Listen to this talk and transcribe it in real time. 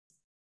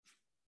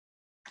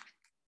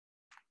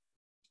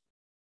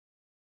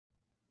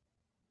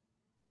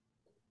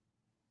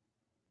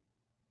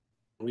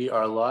We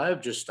are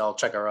live. I'll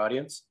check our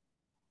audience.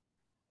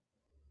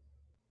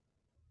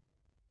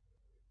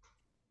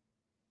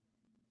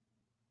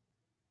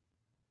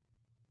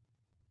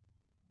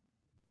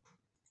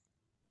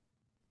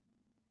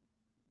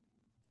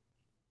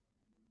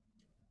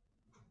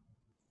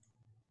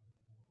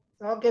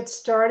 I'll get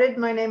started.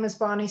 My name is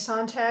Bonnie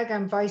Sontag.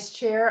 I'm Vice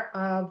Chair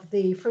of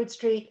the Fruit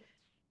Street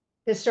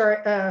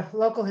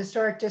Local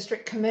Historic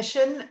District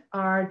Commission.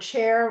 Our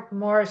Chair,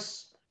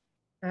 Morris,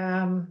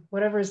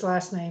 whatever his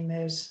last name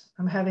is,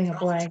 I'm having a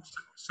blank.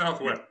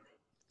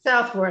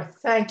 Southworth,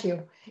 thank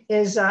you,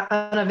 is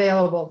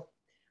unavailable.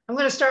 I'm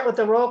going to start with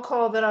the roll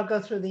call, then I'll go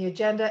through the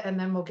agenda, and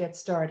then we'll get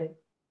started.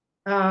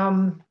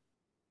 Joe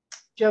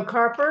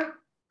Carper.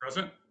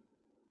 Present.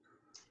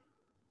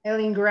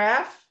 Aileen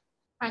Graff.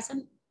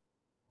 Present.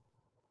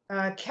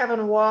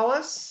 Kevin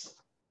Wallace.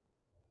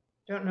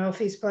 Don't know if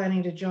he's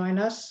planning to join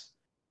us.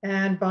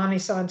 And Bonnie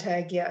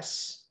Sontag,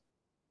 yes.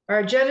 Our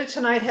agenda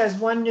tonight has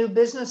one new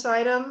business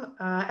item,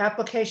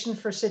 application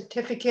for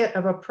certificate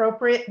of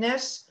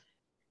appropriateness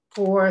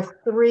for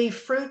 3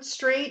 Fruit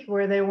Street,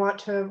 where they want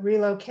to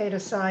relocate a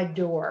side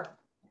door.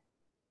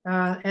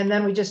 And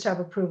then we just have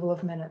approval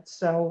of minutes.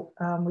 So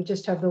we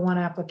just have the one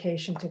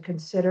application to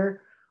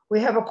consider.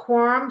 We have a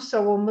quorum,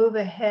 so we'll move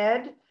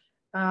ahead.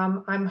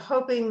 I'm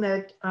hoping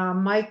that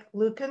Mike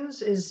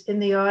Lukens is in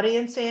the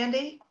audience,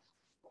 Andy.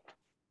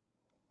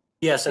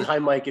 Yes, and hi,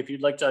 Mike. If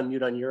you'd like to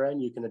unmute on your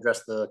end, you can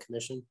address the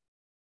commission.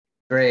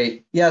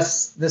 Great.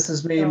 Yes, this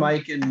is me,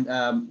 Mike, and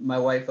my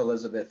wife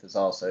Elizabeth is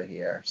also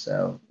here.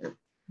 So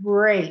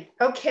great.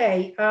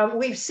 Okay,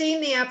 we've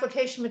seen the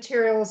application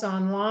materials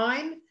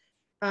online,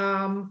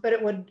 but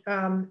it would,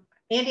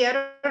 Andy,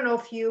 I don't know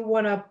if you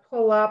want to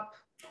pull up.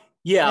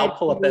 Yeah, I'll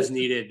pull up as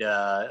needed.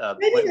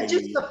 Maybe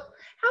just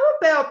how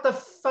about the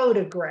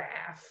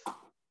photograph?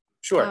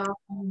 Sure.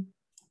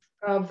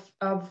 Of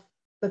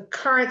the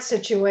current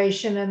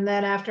situation, and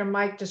then after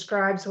Mike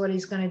describes what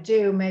he's going to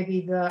do,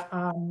 maybe the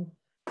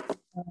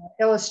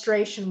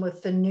illustration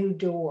with the new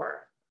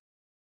door.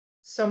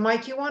 So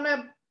Mike, you want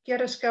to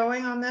get us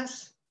going on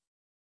this?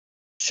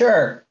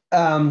 Sure.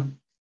 Oh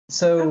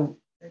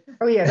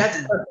yeah,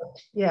 that's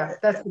perfect. Yeah,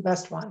 that's the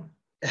best one.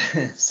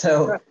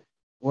 So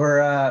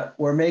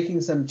we're making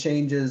some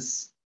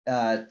changes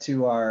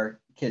to our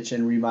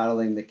kitchen,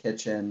 remodeling the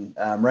kitchen.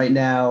 Right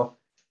now,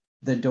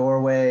 the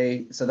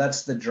doorway, so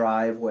that's the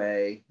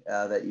driveway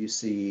that you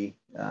see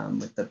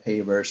with the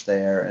pavers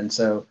there. And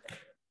so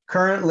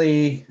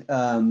currently,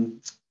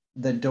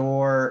 the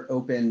door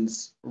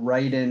opens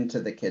right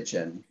into the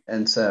kitchen.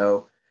 And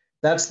so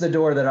that's the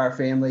door that our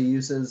family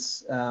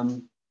uses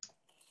the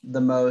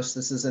most.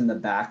 This is in the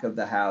back of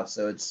the house,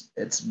 so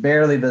it's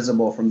barely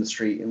visible from the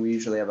street, and we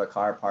usually have a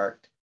car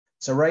parked.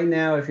 So right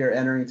now, if you're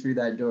entering through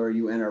that door,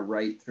 you enter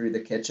right through the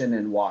kitchen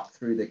and walk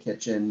through the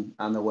kitchen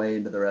on the way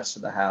into the rest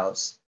of the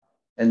house.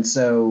 And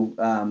so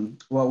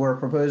what we're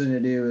proposing to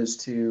do is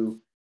to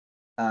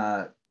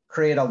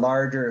create a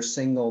larger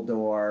single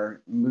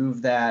door,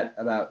 move that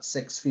about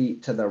 6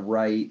 feet to the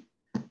right,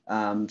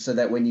 so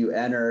that when you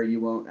enter,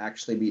 you won't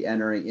actually be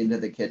entering into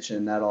the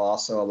kitchen. That'll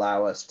also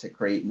allow us to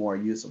create more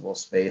usable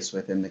space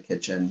within the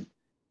kitchen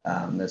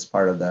as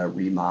part of the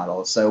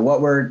remodel. So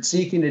what we're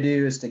seeking to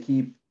do is to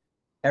keep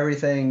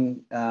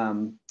everything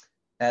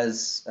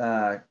as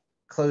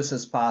close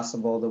as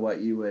possible to what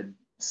you would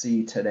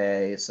see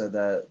today. So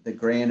the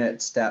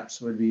granite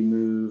steps would be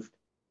moved.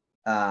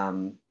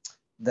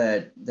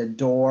 The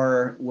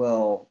door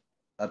will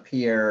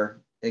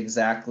appear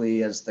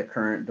exactly as the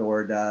current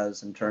door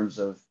does in terms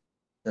of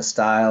the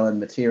style and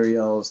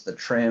materials. The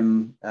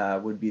trim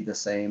would be the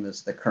same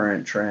as the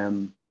current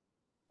trim,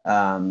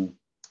 and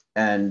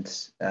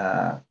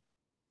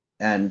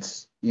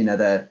you know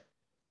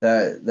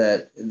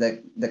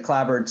the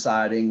clapboard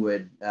siding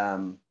would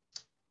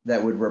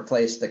that would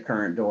replace the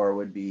current door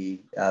would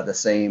be the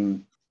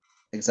same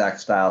exact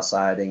style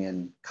siding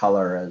and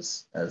color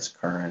as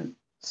current.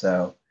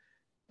 So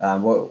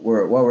what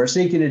we're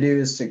seeking to do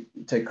is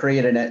to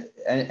create an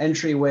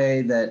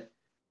entryway that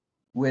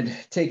would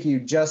take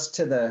you just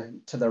to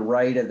the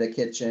right of the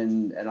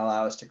kitchen and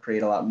allow us to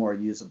create a lot more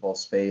usable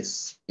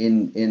space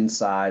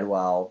inside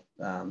while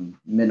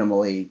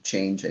minimally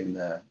changing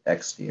the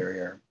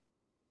exterior.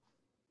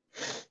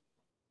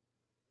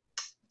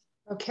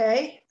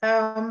 Okay,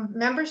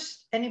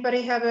 members,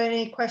 anybody have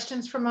any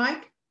questions for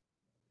Mike?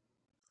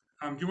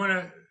 Do you want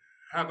to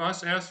have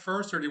us ask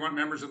first, or do you want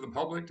members of the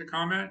public to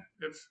comment?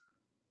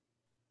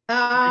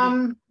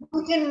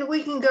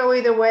 We can go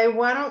either way.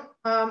 Why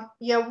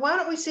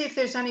don't we see if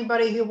there's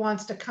anybody who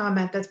wants to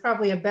comment? That's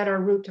probably a better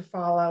route to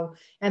follow,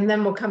 and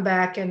then we'll come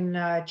back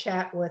and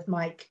chat with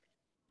Mike.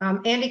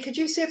 Andy, could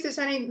you see if there's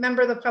any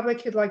member of the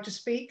public who'd like to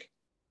speak?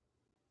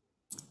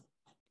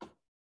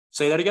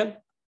 Say that again.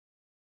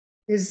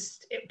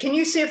 Can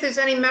you see if there's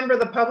any member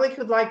of the public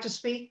who'd like to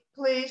speak,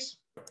 please?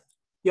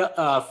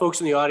 Yeah,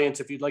 folks in the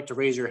audience, if you'd like to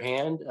raise your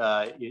hand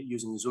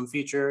using the Zoom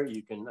feature,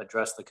 you can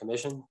address the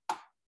commission.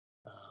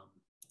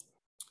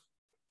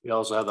 We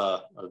also have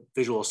a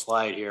visual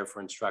slide here for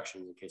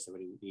instructions in case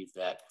somebody needs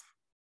that.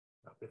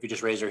 If you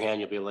just raise your hand,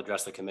 you'll be able to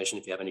address the commission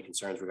if you have any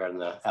concerns regarding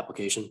the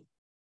application.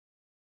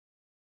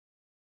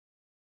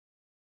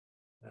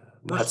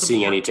 Not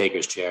seeing any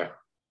takers, Chair.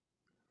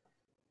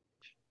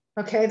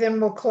 Okay, then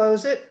we'll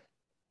close it.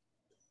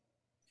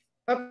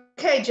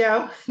 Okay,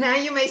 Joe, now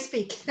you may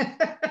speak.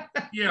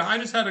 Yeah, I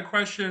just had a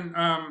question,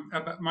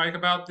 about Mike,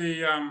 about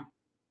the,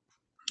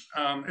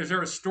 is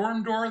there a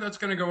storm door that's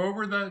going to go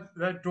over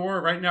that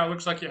door? Right now, it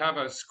looks like you have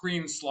a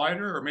screen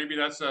slider, or maybe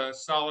that's a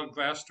solid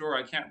glass door.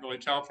 I can't really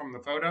tell from the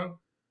photo.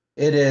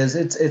 It is.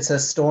 It's a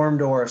storm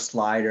door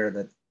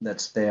slider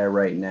that's there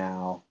right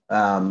now.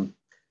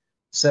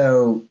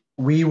 So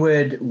we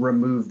would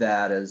remove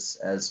that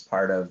as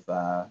part of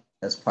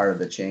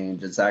the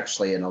change. It's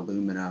actually an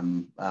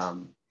aluminum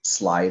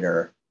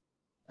slider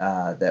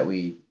that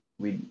we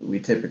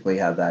typically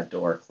have that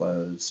door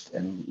closed,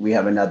 and we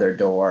have another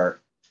door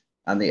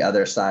on the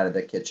other side of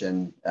the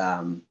kitchen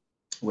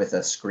with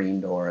a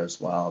screen door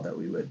as well that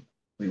we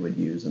would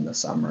use in the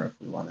summer if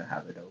we want to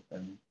have it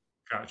open.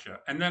 Gotcha.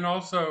 And then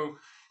also,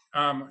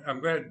 I'm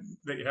glad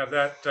that you have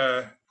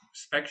that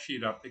spec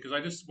sheet up, because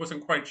I just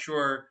wasn't quite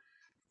sure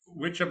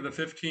which of the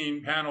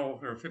 15 panel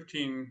or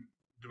 15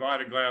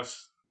 divided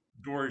glass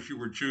doors you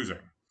were choosing.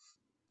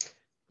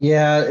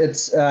 Yeah,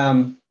 it's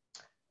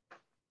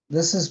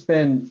this has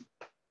been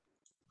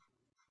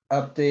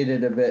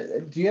updated a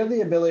bit. Do you have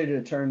the ability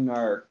to turn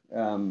our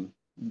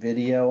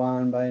video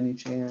on by any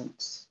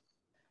chance?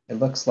 It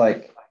looks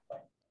like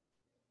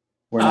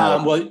we're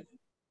not. Well,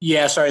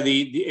 yeah, sorry.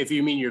 If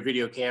you mean your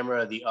video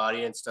camera, the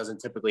audience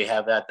doesn't typically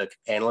have that. The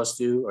panelists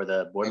do, or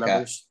the board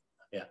members.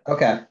 Yeah.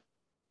 Okay.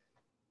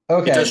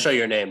 Okay. It does show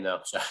your name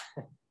though. So.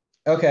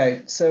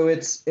 Okay, so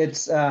it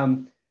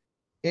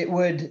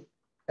would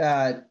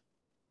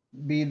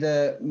be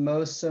the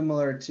most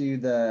similar to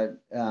the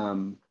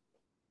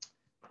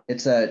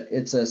it's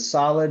a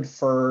solid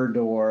fir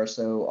door,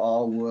 so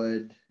all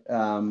wood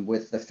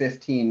with the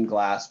 15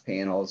 glass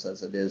panels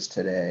as it is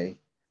today.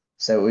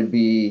 So it would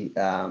be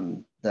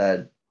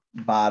the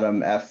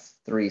bottom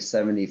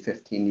F370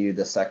 15U,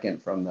 the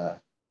second from the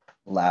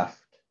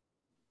left,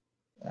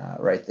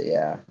 right there,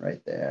 yeah,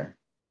 right there.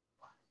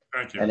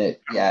 Thank you.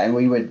 And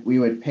we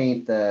would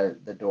paint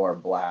the door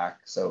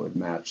black so it would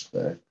match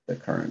the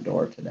current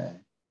door today.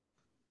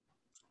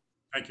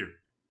 Thank you.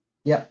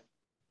 Yep.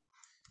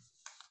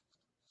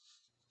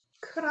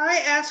 Could I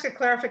ask a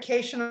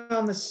clarification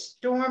on the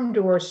storm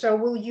door? So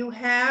will you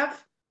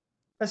have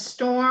a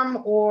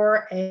storm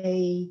or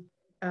a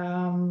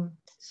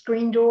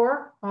screen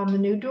door on the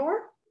new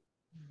door?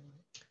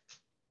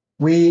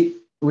 We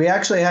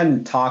actually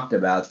hadn't talked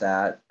about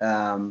that.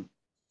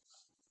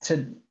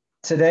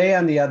 Today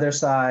on the other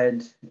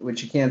side,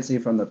 which you can't see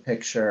from the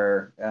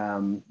picture,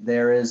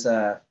 there is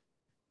a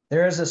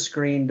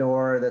screen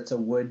door that's a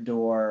wood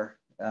door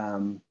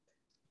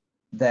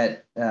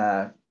that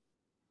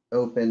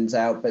opens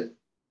out, but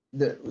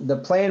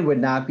the plan would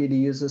not be to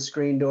use a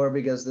screen door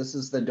because this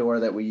is the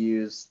door that we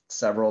use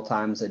several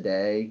times a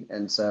day,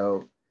 and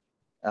so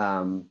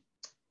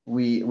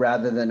we,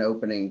 rather than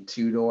opening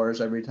two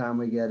doors every time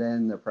we get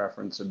in, the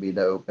preference would be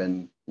to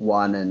open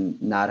one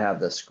and not have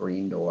the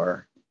screen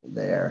door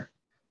there.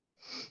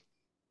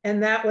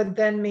 And that would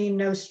then mean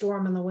no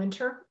storm in the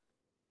winter?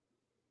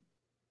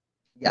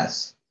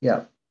 Yes.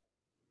 Yep.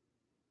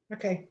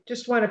 Okay,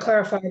 just want to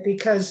clarify,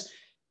 because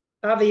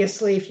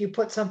obviously if you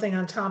put something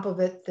on top of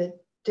it that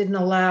didn't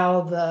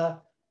allow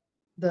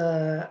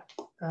the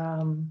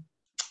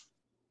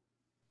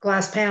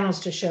glass panels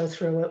to show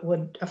through, it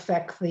would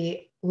affect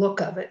the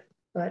look of it,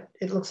 but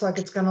it looks like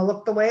it's going to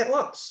look the way it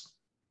looks.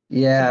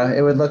 Yeah,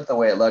 it would look the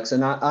way it looks.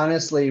 And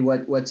honestly,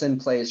 what's in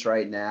place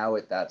right now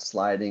with that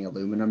sliding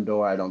aluminum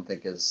door, I don't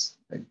think that's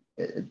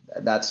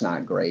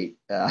not great.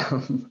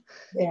 Yeah.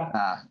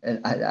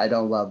 And I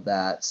don't love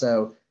that.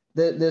 So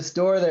this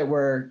door that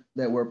we're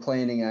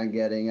planning on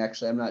getting,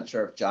 actually, I'm not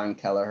sure if John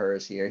Kelleher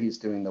is here. He's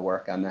doing the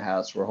work on the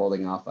house. We're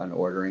holding off on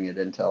ordering it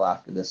until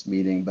after this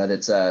meeting, but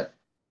it's an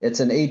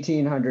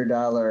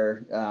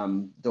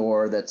 $1,800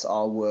 door that's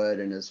all wood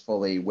and is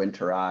fully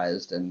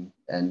winterized, and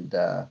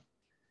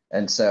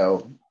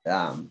so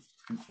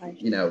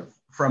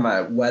from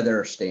a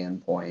weather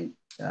standpoint,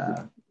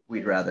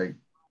 we'd rather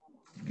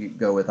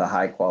go with a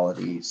high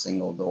quality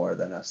single door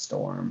than a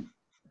storm.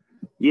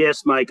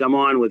 Yes, Mike, I'm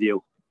on with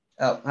you.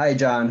 Oh, hi,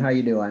 John. How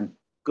you doing?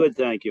 Good,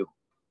 thank you.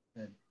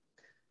 Good.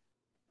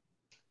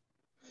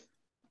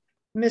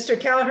 Mr.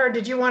 Kelleher,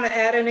 did you want to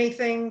add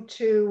anything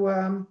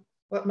to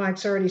what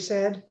Mike's already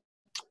said?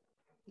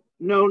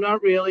 No,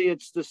 not really.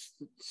 It's the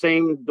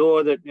same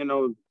door that,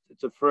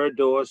 it's a fir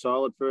door,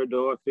 solid fir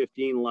door,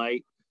 15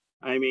 light.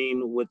 I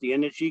mean, with the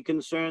energy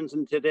concerns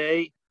in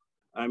today,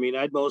 I mean,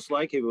 I'd most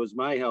like, if it was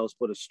my house,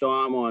 put a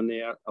storm on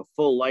there, a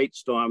full light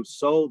storm,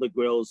 so the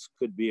grills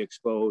could be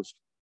exposed.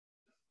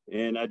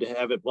 And I'd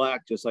have it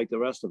black just like the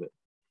rest of it.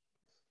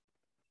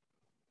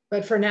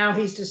 But for now,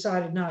 he's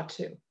decided not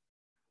to.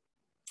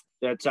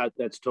 That's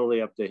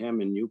totally up to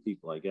him and you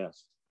people, I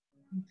guess.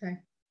 Okay.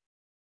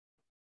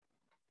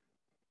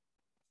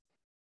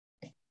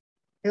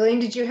 Eileen,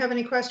 did you have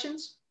any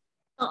questions?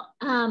 Well,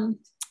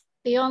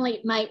 the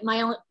only, my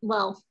own,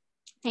 well,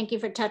 thank you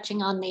for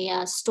touching on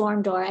the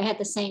storm door. I had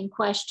the same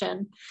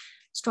question,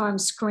 storm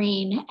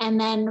screen. And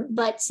then,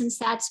 but since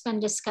that's been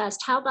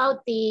discussed, how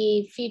about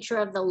the future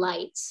of the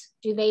lights?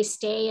 Do they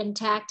stay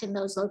intact in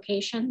those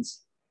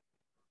locations?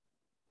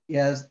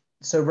 Yes.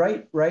 So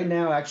right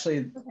now,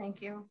 actually,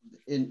 Thank you.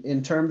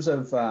 In terms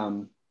of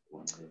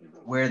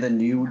where the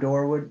new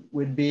door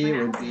would be, it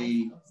would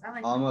be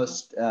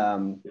almost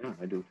Yeah,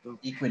 I do too.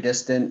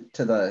 equidistant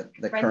to the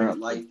current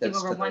light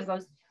that's to one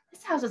goes,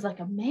 this house is like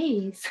a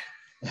maze.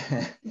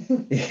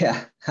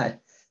 yeah,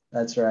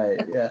 that's right.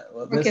 Yeah.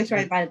 Well, Or kids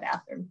right by the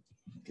bathroom.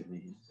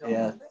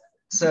 Yeah.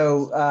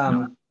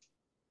 So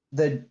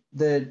the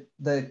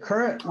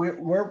current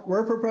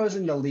we're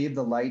proposing to leave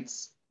the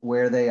lights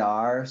where they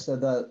are. So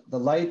the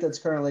light that's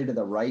currently to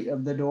the right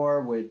of the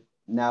door would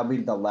now be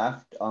to the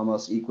left,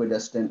 almost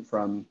equidistant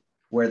from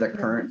where the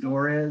current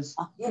door is.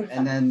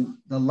 And then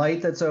the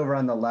light that's over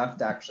on the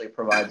left actually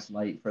provides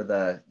light for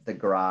the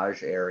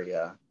garage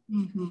area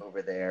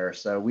over there.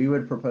 So we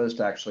would propose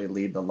to actually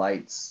leave the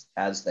lights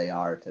as they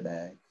are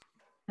today.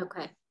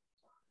 Okay.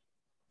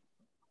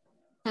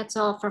 That's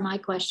all for my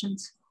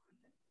questions.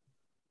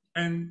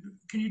 And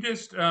can you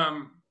just,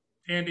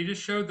 Andy,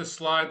 just show the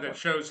slide that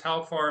shows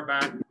how far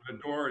back the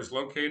door is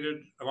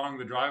located along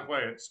the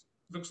driveway. It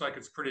looks like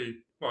it's pretty,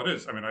 well, it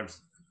is. I mean, I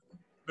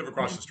live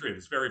across the street.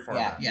 It's very far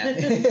back.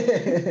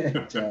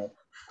 Yeah. So,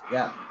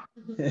 yeah.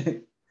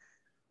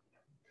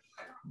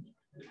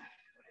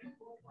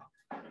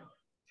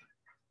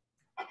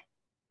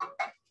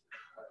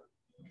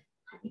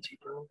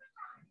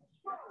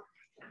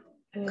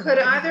 Could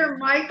either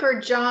Mike or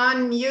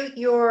John mute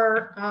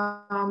your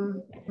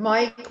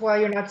mic while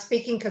you're not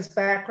speaking because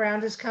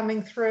background is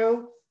coming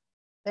through?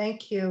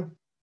 Thank you.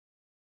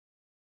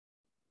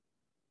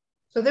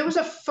 So there was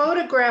a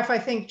photograph I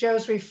think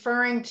Joe's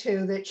referring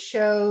to that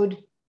showed.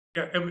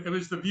 Yeah, it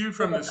was the view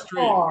from the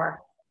street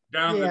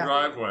down the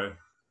driveway.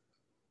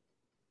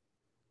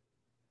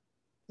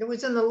 It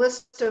was in the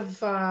list of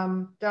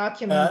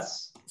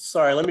documents.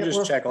 Sorry, let me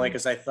just check only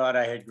because I thought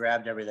I had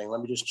grabbed everything.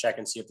 Let me just check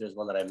and see if there's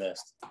one that I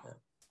missed.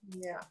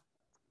 Yeah.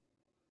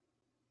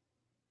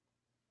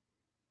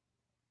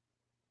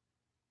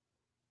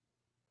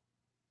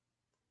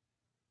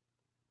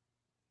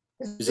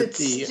 Is it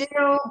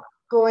still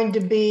going to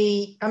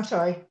be, I'm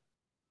sorry.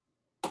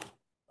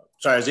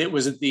 Sorry,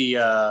 was it the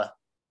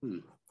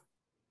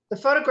the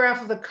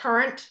photograph of the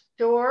current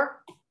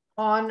door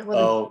on?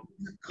 Oh,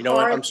 you know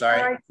what? I'm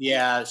sorry.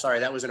 Yeah, sorry.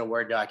 That was in a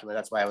Word document.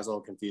 That's why I was a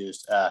little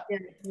confused. Yeah,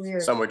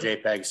 weird. Some were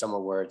JPEG, some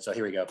were Word. So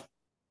here we go.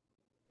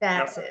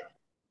 That's it.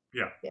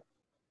 Yeah.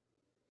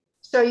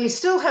 So you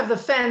still have the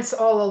fence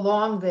all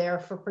along there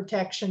for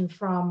protection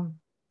from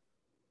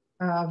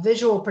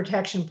visual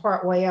protection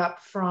part way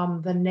up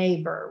from the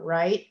neighbor,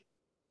 right?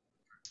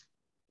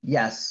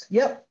 Yes.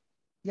 Yep.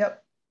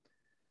 Yep.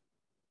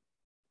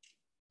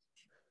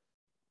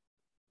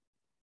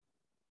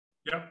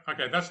 Yep.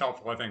 Okay, that's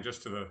helpful, I think,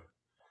 just to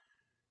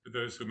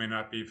those who may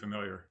not be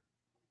familiar.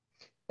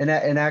 And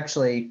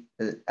actually,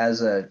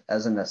 as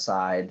an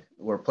aside,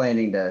 we're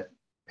planning to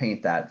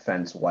paint that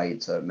fence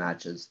white so it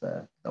matches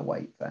the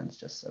white fence,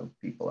 just so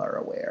people are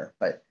aware.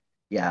 But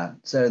yeah,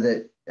 so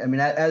that, I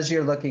mean, as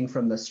you're looking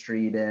from the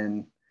street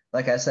in,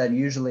 like I said,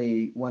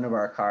 usually one of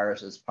our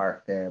cars is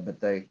parked there,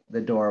 but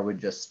the door would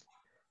just,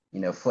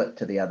 flip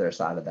to the other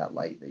side of that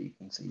light that you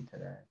can see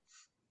today.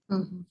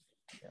 Mm-hmm.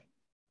 Yeah.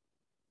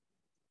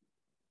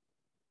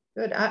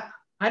 Good.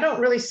 I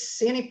don't really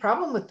see any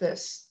problem with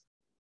this.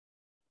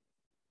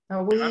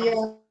 Are we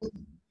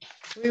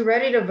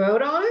ready to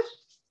vote on it?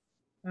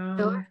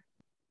 Sure.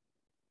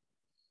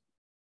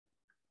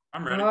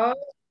 I'm ready.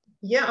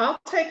 Yeah, I'll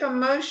take a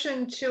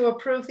motion to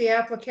approve the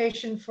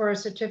application for a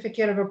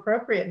certificate of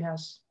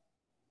appropriateness.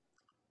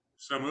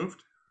 So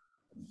moved.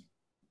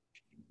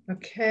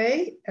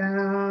 Okay,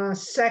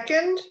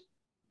 second?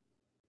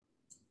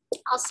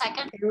 I'll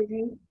second.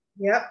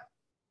 Yep,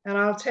 and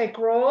I'll take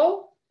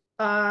roll.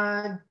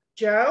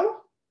 Joe?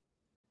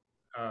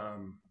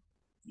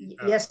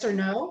 Yes or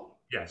no?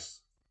 Yes.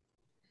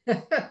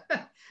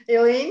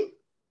 Eileen?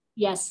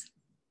 Yes.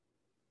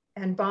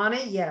 And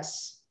Bonnie,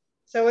 yes.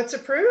 So it's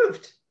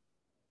approved.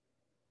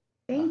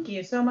 Thank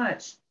you so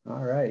much.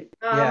 All right.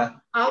 Yeah.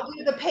 I'll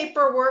do the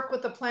paperwork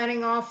with the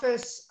planning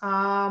office,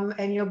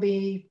 and you'll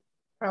be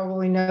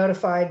probably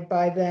notified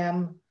by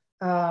them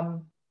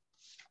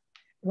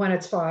when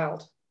it's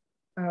filed,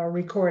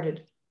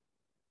 recorded.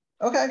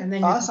 Okay. And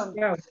then awesome.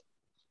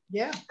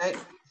 Yeah.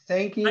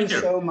 Thank you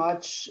so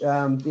much.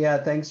 Yeah,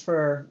 thanks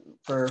for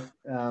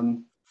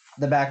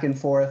the back and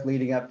forth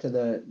leading up to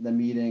the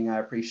meeting. I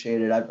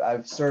appreciate it.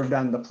 I've served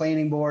on the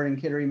planning board in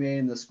Kittery,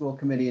 Maine, the school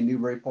committee in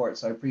Newburyport,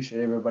 so I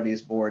appreciate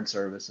everybody's board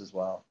service as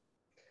well.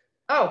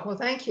 Oh, well,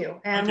 thank you.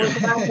 And we're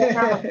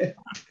glad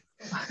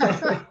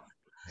to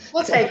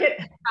we'll take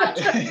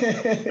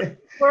it.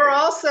 We're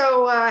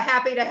also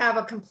happy to have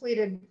a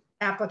completed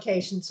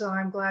application, so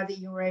I'm glad that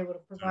you were able to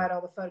provide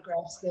all the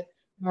photographs that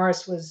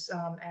Morris was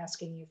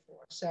asking you for.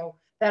 So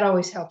that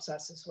always helps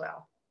us as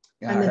well.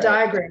 And the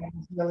diagram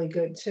is really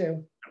good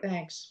too.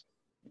 Thanks.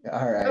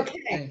 All right.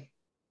 Okay.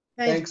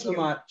 Thanks so you.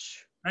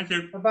 much. Thank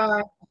you.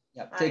 Bye-bye.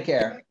 Yep. Take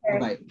care. Okay.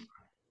 Bye.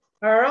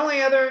 Our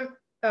only other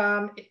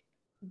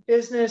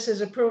business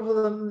is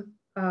approval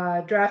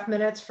of draft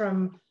minutes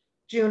from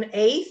June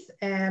 8th.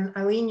 And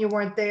Eileen, you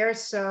weren't there,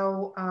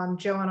 so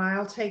Joe and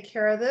I'll take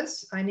care of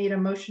this. I need a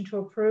motion to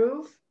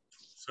approve.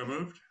 So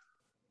moved.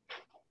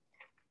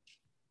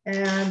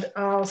 And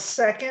I'll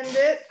second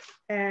it.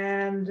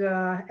 And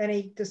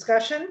any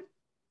discussion?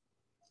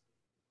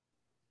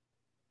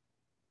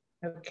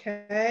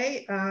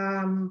 Okay,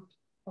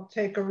 I'll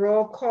take a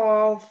roll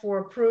call for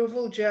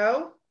approval.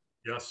 Joe?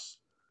 Yes.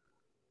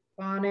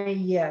 Bonnie,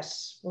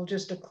 yes. We'll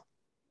just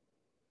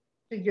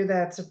figure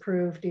that's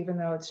approved, even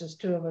though it's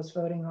just two of us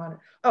voting on it.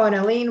 Oh, and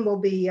Eileen will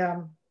be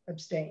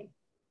abstain,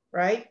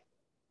 right?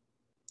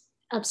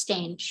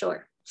 Abstain,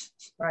 sure.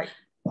 Right.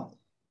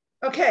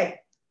 Okay,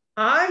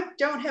 I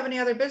don't have any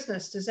other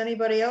business. Does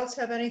anybody else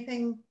have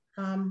anything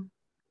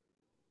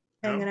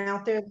hanging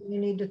out there that you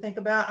need to think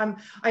about?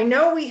 I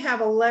know we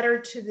have a letter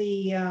to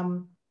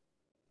the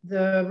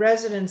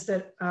residents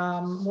that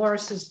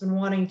Morris has been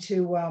wanting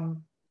to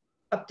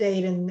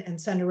update and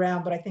send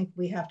around, but I think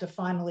we have to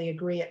finally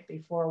agree it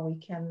before we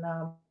can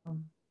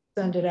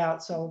send it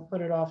out. So we'll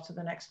put it off to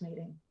the next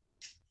meeting.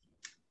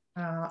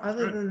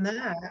 Other than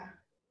that,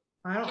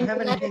 I don't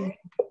have anything.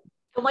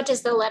 What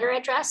is the letter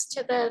address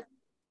to the?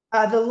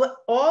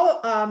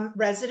 All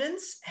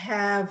residents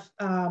have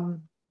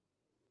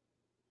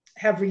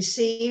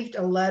received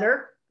a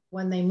letter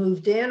when they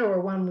moved in or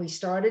when we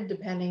started,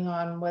 depending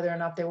on whether or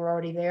not they were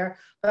already there,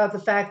 about the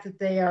fact that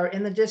they are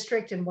in the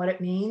district and what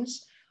it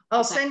means.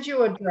 I'll send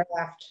you a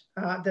draft,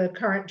 the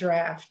current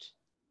draft.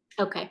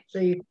 Okay. So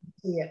you can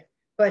see it.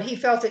 But he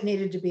felt it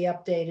needed to be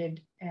updated.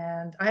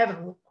 And I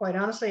haven't, quite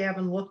honestly, I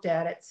haven't looked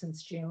at it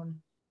since June.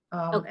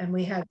 And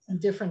we had some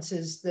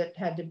differences that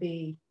had to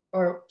be,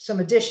 or some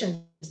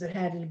additions that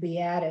had to be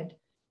added.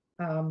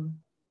 And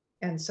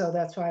so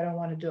that's why I don't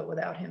want to do it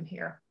without him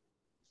here.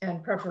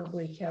 And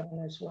preferably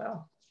Kevin as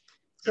well.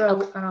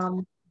 So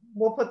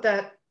we'll put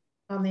that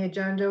on the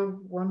agenda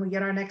when we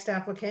get our next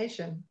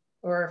application,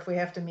 or if we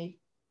have to meet,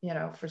 you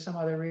know, for some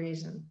other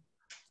reason.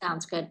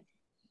 Sounds good.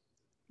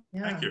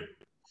 Yeah. Thank you.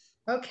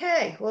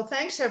 Okay, well,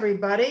 thanks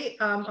everybody.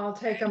 I'll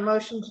take a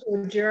motion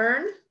to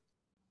adjourn.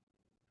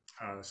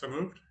 So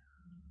moved.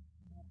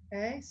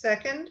 Okay,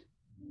 second.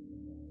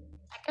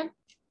 Second.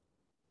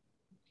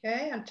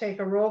 Okay, I'll take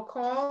a roll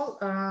call.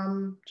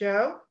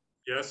 Joe?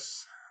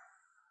 Yes.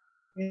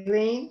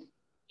 Eileen?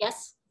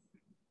 Yes.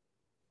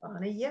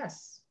 Bonnie,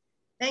 yes.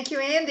 Thank you,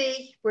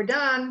 Andy. We're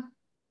done.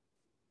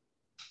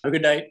 Have a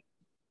good night.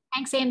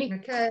 Thanks, Andy.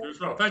 Okay. You as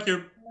well. Thank you.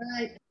 All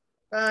right.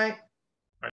 Bye.